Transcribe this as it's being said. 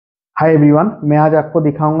Hi everyone, मैं आज आपको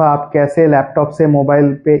दिखाऊंगा आप कैसे लैपटॉप से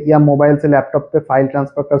मोबाइल पे या मोबाइल से लैपटॉप पे फाइल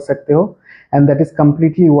ट्रांसफर कर सकते हो and that is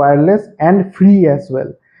completely wireless and free as well.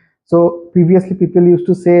 So previously people used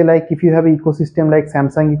to say like if you have an ecosystem like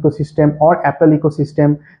Samsung ecosystem or Apple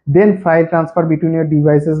ecosystem, then file transfer between your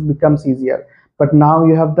devices becomes easier. But now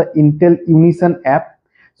you have the Intel Unison app.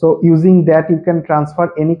 So using that you can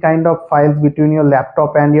transfer any kind of files between your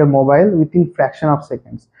laptop and your mobile within fraction of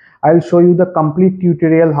seconds. I'll show you the complete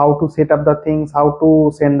tutorial how to set up the things, how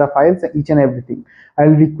to send the files, each and everything.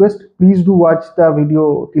 I'll request please do watch the video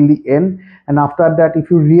till the end, and after that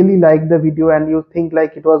if you really like the video and you think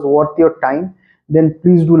like it was worth your time, then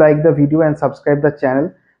please do like the video and subscribe the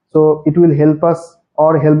channel. So it will help us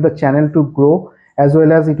or help the channel to grow, as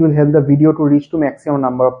well as it will help the video to reach to maximum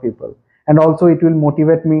number of people, and also it will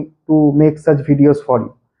motivate me to make such videos for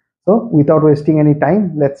you. So without wasting any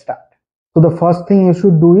time, let's start. So the first thing you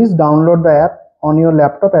should do is download the app on your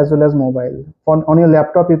laptop as well as mobile. On your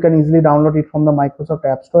laptop, you can easily download it from the Microsoft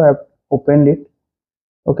App Store. I've opened it.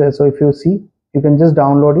 Okay, so if you see, you can just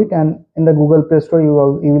download it, and in the Google Play Store, you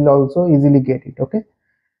will also easily get it. Okay.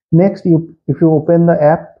 Next, if you open the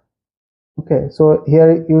app, okay, so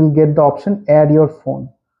here you will get the option add your phone.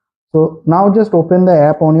 So now just open the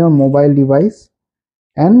app on your mobile device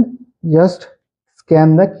and just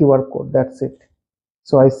scan the QR code. That's it.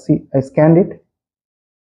 So I scanned it,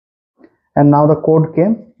 and now the code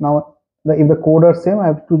came. Now if the code are same, I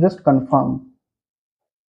have to just confirm.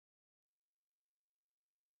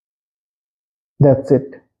 That's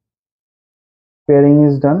it. Pairing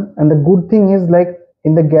is done. And the good thing is, like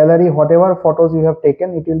in the gallery, whatever photos you have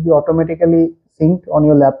taken, it will be automatically synced on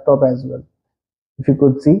your laptop as well, if you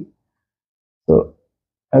could see. So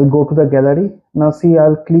I'll go to the gallery. Now see,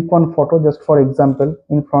 I'll click on photo just for example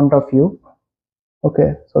in front of you.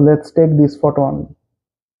 Okay, so let's take this photo only,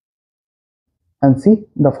 and see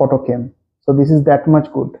the photo came. So this is that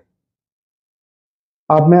much good.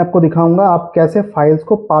 अब मैं आपको दिखाऊंगा आप कैसे files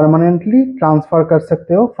को permanently transfer कर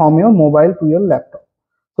सकते हो from your mobile to your laptop.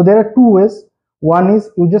 So there are two ways. One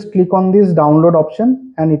is you just click on this download option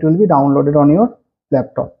and it will be downloaded on your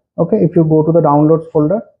laptop. Okay, if you go to the downloads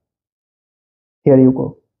folder, here you go.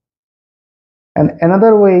 And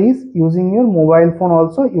another way is using your mobile phone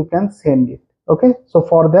also you can send it. Okay, so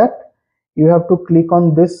for that you have to click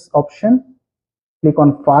on this option, click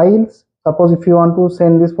on files. Suppose if you want to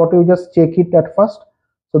send this photo, you just check it at first.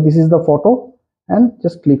 So this is the photo, and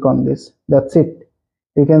just click on this. That's it.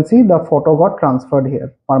 You can see the photo got transferred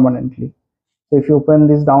here permanently. So if you open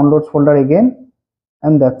this downloads folder again,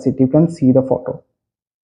 and that's it, you can see the photo.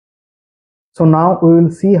 So now we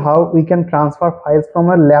will see how we can transfer files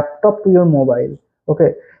from a laptop to your mobile.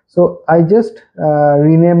 Okay, so I just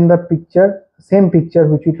renamed the picture, same picture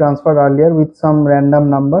which we transferred earlier with some random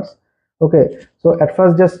numbers. Okay, so at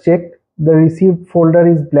first just check the received folder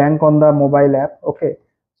is blank on the mobile app. Okay,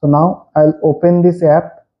 so now I'll open this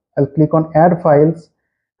app, I'll click on add files,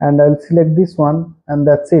 and I'll select this one, and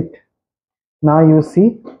that's it. Now you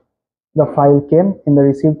see the file came in the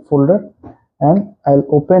received folder, and I'll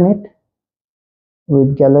open it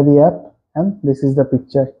with gallery app, and this is the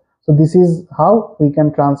picture. So this is how we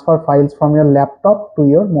can transfer files from your laptop to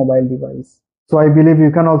your mobile device. So I believe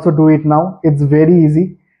you can also do it now. It's very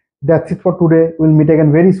easy. That's it for today. We'll meet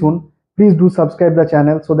again very soon. Please do subscribe the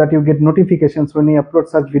channel so that you get notifications when we upload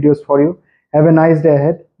such videos for you. Have a nice day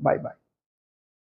ahead. Bye bye.